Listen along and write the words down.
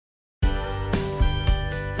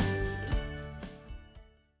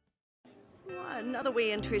Another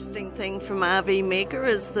wee interesting thing from RV Mega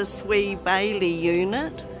is this wee Bailey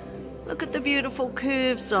unit. Look at the beautiful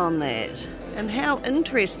curves on that, and how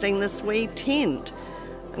interesting this wee tent.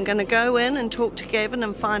 I'm going to go in and talk to Gavin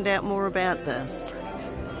and find out more about this.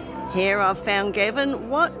 Here I've found Gavin.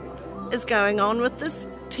 What is going on with this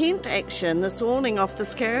tent action, this awning off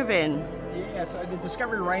this caravan? Yeah, so the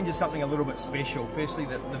Discovery range is something a little bit special. Firstly,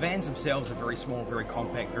 the vans themselves are very small, very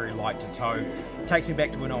compact, very light to tow. It takes me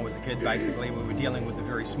back to when I was a kid, basically. We were dealing with the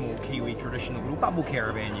very small Kiwi traditional little bubble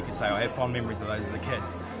caravan, you could say. I have fond memories of those as a kid.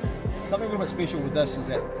 Something a little bit special with this is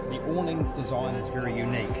that the awning design is very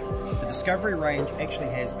unique. The Discovery range actually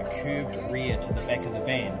has a curved rear to the back of the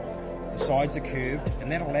van. The sides are curved, and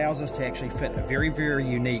that allows us to actually fit a very, very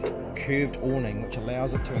unique curved awning, which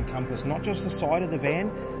allows it to encompass not just the side of the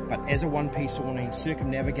van, but as a one-piece awning,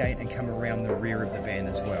 circumnavigate and come around the rear of the van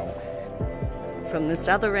as well. From this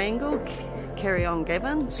other angle, carry on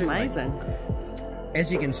Gavin, it's amazing.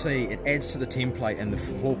 As you can see, it adds to the template and the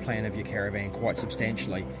floor plan of your caravan quite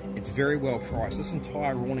substantially. It's very well priced. This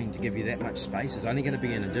entire awning, to give you that much space, is only going to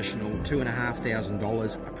be an additional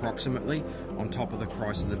 $2,500 approximately on top of the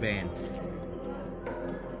price of the van.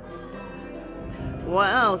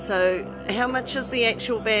 Wow, so how much is the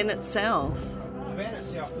actual van itself? The van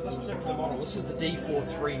itself, for this particular model, this is the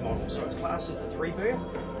D43 model, so it's classed as the 3-berth.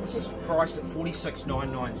 This is priced at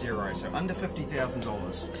 $46,990, so under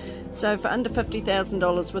 $50,000. So for under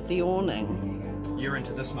 $50,000 with the awning, you're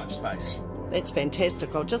into this much space. That's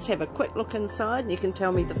fantastic. I'll just have a quick look inside and you can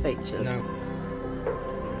tell me the features. No.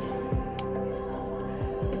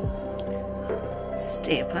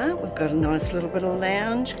 Step up, we've got a nice little bit of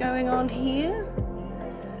lounge going on here.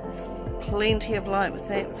 Plenty of light with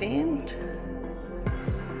that vent.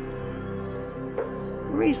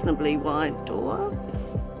 Reasonably wide door.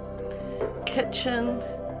 Kitchen.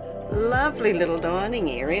 Lovely little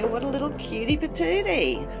dining area. What a little cutie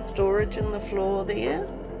patootie. Storage in the floor there.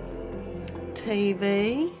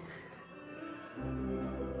 TV.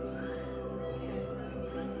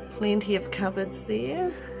 Plenty of cupboards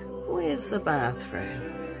there. Where's the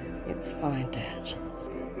bathroom? Let's find out.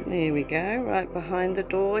 There we go, right behind the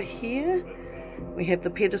door here. We have the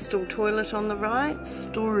pedestal toilet on the right,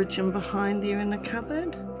 storage in behind there in the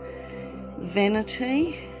cupboard,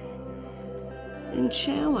 vanity, and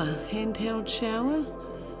shower, handheld shower,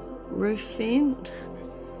 roof vent.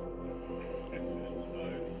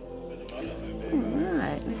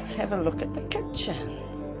 Alright, let's have a look at the kitchen.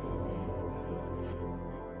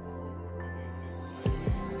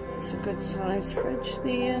 There's a good size fridge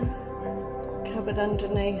there. Cupboard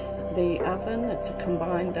underneath the oven, it's a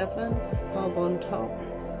combined oven, hob on top,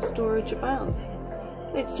 storage above.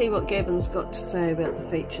 Let's see what Gavin's got to say about the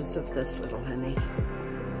features of this little honey.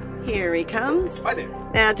 Here he comes. Hi there.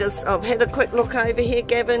 Now I've had a quick look over here.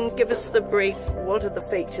 Gavin, give us the brief. What are the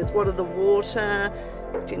features? What are the water?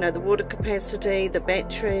 Do you know the water capacity, the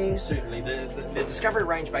batteries? Certainly. The Discovery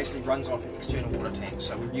range basically runs off external water tanks,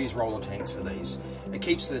 so we use roller tanks for these. It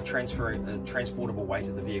keeps the transportable weight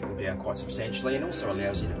of the vehicle down quite substantially, and also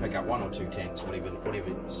allows you to pick up 1 or 2 tanks, whatever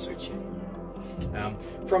suits you.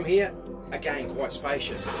 From here, again, quite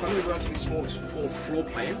spacious. It's only a relatively small floor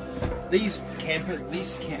plan. These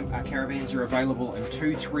caravans are available in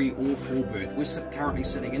 2, 3 or 4 berth. We're currently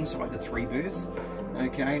sitting inside the 3 berth.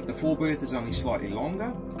 Okay, the 4 berth is only slightly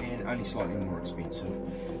longer and only slightly more expensive.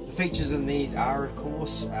 The features in these are, of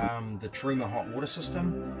course, the Truma hot water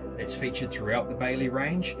system that's featured throughout the Bailey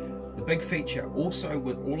range. The big feature also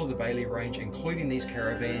with all of the Bailey range, including these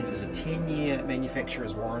caravans, is a 10-year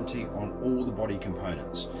manufacturer's warranty on all the body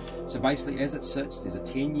components. So basically, as it sits, there's a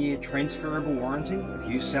 10-year transferable warranty. If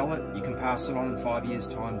you sell it, you can pass it on in 5 years'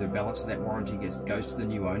 time. The balance of that warranty goes to the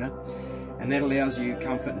new owner. And that allows you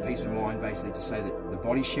comfort and peace of mind, basically, to say that the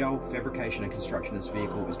body shell, fabrication and construction of this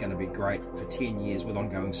vehicle is going to be great for 10 years with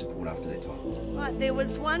ongoing support after that time. Right, there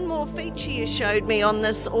was one more feature you showed me on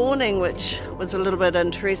this awning which was a little bit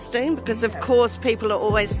interesting, because of course people are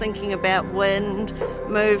always thinking about wind,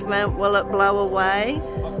 movement, will it blow away?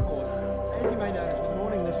 Of course. As you may notice, with an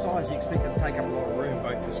awning this size you expect it to take up a lot of room,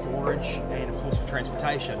 both for storage and of course for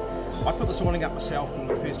transportation. I put this awning up myself when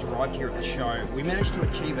we first arrived here at the show. We managed to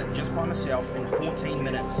achieve it just by myself in 14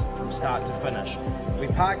 minutes from start to finish. We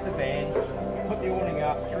parked the van, put the awning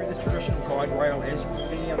up through the traditional guide rail as you would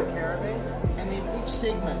any other caravan, and then each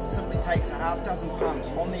segment simply takes a half dozen pumps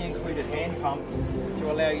on the included hand pump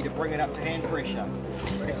to allow you to bring it up to hand pressure.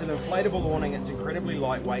 It's an inflatable awning, it's incredibly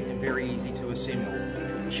lightweight and very easy to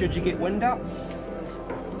assemble. Should you get wind up,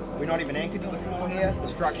 we're not even anchored to the floor here. The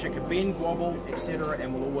structure could bend, wobble, etc.,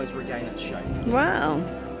 and will always regain its shape. Wow.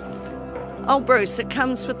 Oh, Bruce, it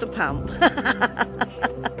comes with the pump.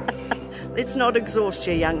 let's not exhaust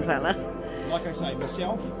you, young fella. Like I say,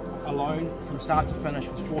 myself alone from start to finish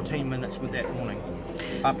was 14 minutes with that awning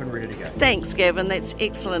up and ready to go. Thanks, Gavin. That's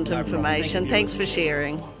excellent No problem. information. Thank you. Thanks for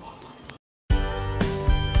sharing.